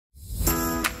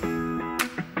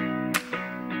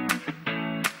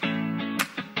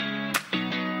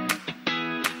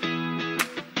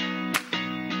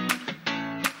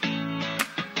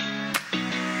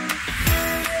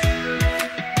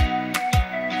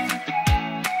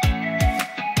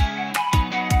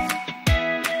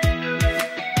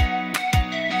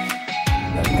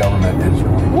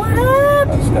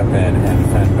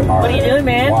defend our What are you doing,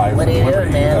 man? lives. What are you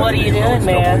doing, man? What are you doing,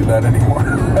 man? Don't do that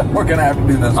anymore. We're gonna have to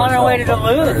do this on our way to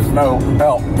Duluth. There is no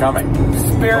help coming.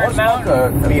 Spirit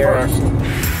Mountain. First.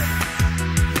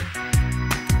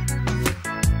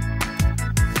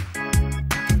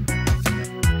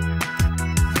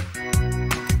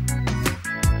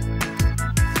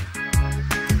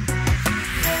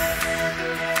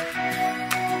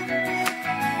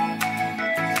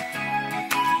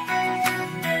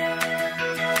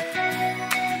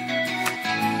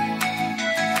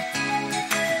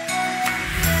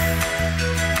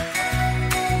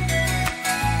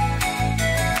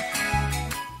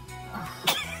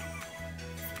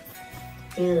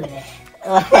 Dude,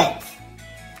 what?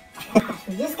 Gosh,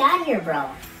 we just got here, bro.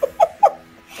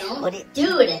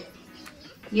 Dude,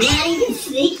 you're not even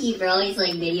sneaky, bro. He's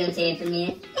like videotaping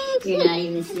me. You're not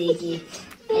even sneaky.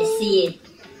 I see it.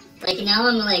 Like now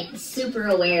I'm like super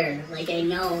aware. Like I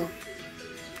know.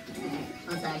 Alright,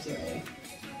 I'll talk to you later.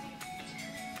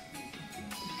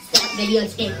 Stop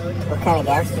videotaping. What kind of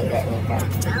gas do you get in your car?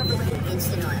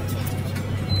 Instant oil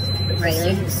change.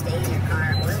 Regular. Stay in your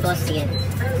car. We're supposed to get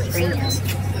premium.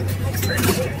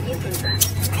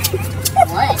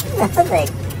 What? Nothing.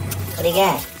 What do you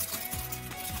got?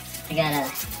 I got a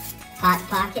hot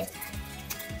pocket,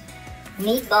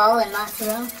 meatball and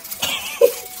mozzarella.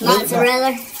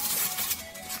 Mozzarella.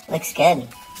 Looks good.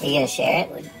 Are you gonna share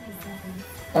it?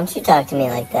 Don't you talk to me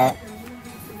like that.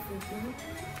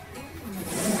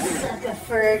 Sucker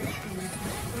fur.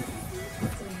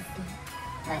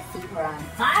 My feet were on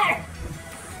fire.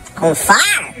 On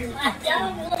fire? My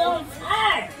dog was on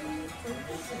fire.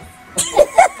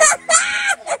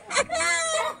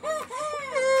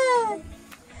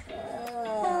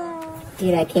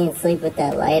 Dude, I can't sleep with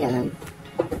that light on.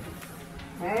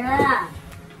 Turn it off.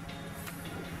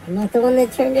 I'm not the one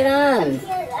that turned it on.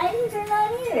 I didn't turn it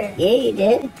on either. Yeah, you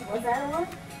did. Was that one?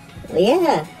 Well,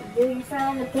 yeah. Dude, you're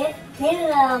trying to pin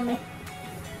it on me.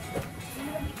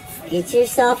 Get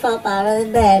yourself up out of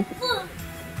the bed.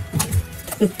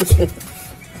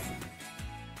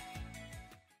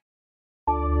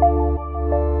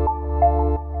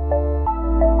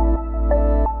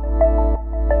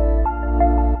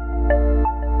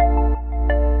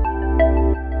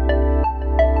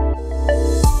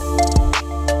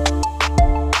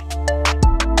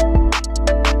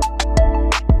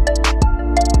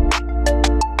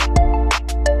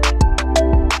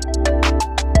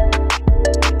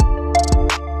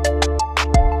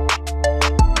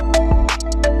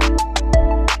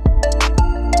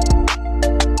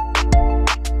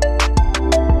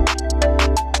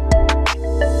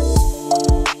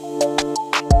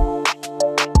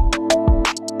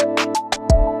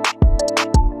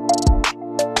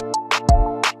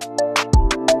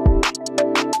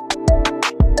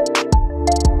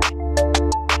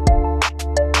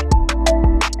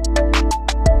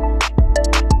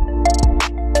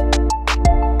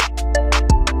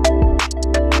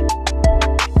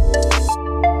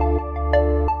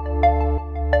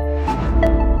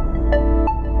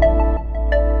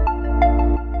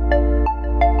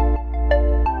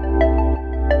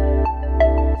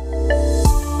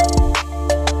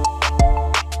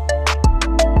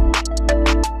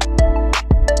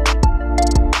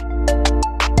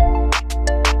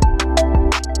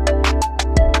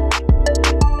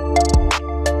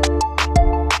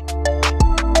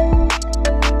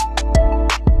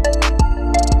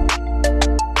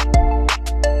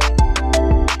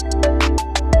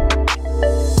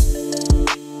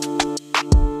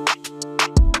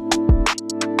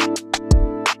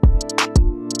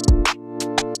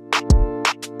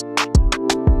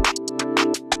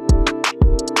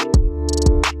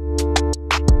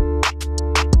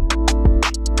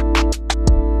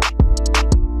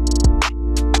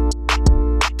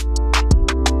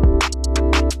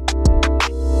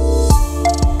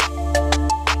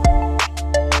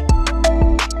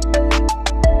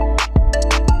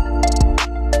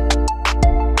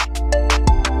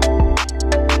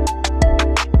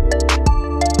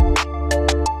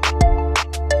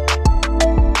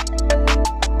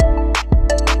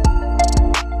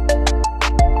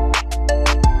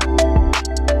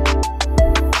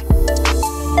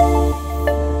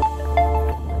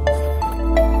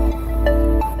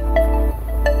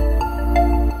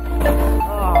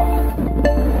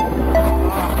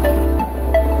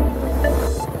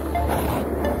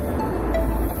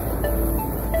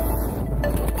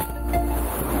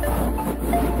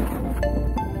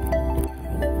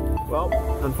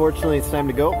 Unfortunately, it's time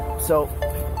to go, so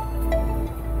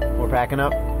we're packing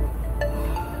up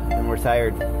and we're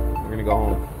tired. We're gonna go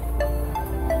home.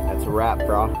 That's a wrap,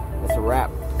 bro. That's a wrap.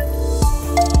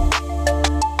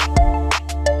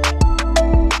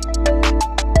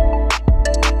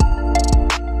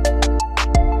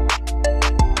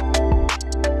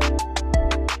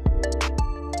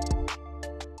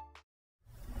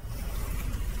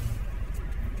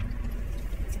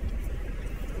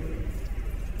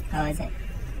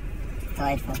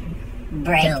 delightful.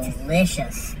 Break.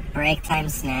 Delicious. Break time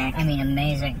snack. I mean,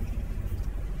 amazing.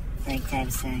 Break time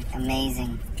snack.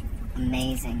 Amazing.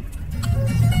 Amazing.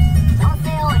 Don't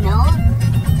say oh no.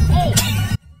 Hey.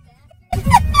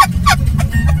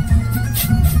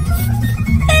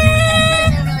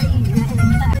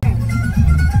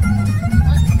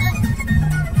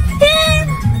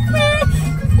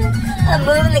 I'm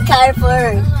moving the car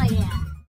forward.